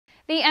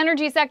The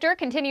energy sector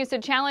continues to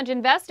challenge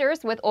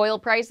investors with oil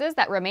prices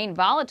that remain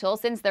volatile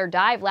since their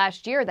dive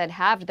last year that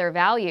halved their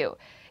value.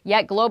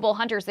 Yet global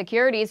Hunter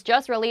Securities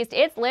just released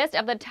its list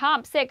of the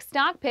top 6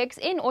 stock picks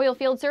in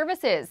oilfield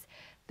services.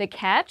 The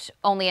catch?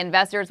 Only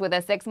investors with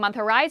a 6-month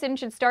horizon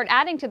should start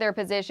adding to their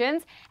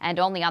positions, and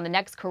only on the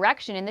next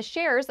correction in the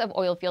shares of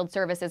oilfield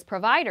services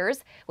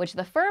providers, which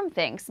the firm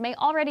thinks may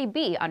already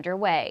be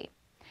underway.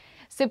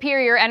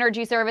 Superior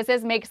Energy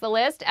Services makes the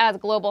list as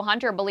Global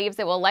Hunter believes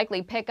it will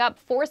likely pick up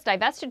forced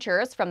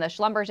divestitures from the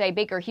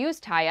Schlumberger-Baker Hughes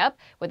tie-up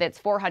with its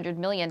 $400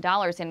 million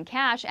in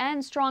cash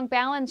and strong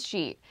balance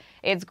sheet.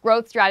 Its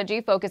growth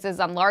strategy focuses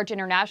on large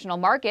international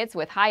markets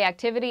with high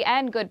activity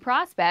and good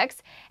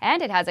prospects,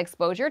 and it has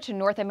exposure to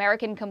North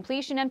American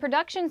completion and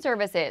production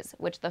services,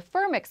 which the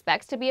firm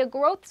expects to be a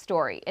growth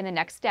story in the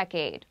next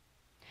decade.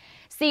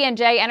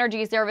 C&J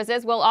Energy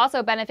Services will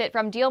also benefit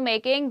from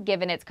deal-making,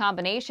 given its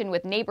combination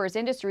with Nabors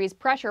Industries'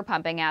 pressure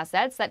pumping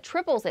assets that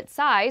triples its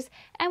size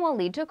and will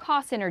lead to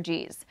cost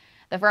synergies.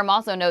 The firm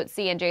also notes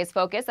C&J's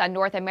focus on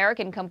North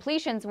American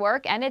completions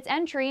work and its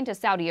entry into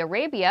Saudi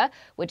Arabia,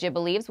 which it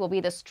believes will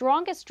be the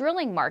strongest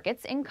drilling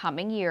markets in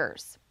coming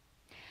years.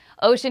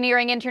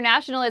 Oceaneering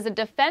International is a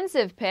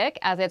defensive pick,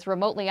 as its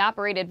remotely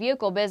operated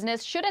vehicle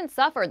business shouldn't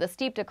suffer the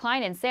steep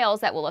decline in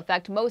sales that will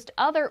affect most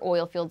other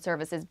oilfield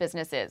services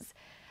businesses.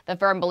 The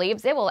firm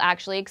believes it will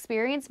actually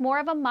experience more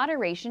of a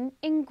moderation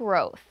in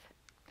growth.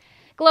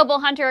 Global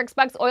Hunter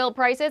expects oil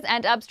prices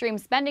and upstream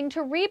spending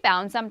to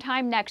rebound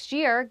sometime next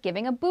year,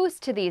 giving a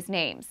boost to these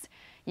names.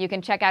 You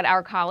can check out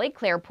our colleague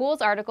Claire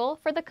Poole's article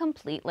for the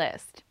complete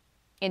list.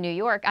 In New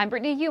York, I'm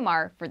Brittany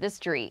Umar for The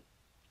Street.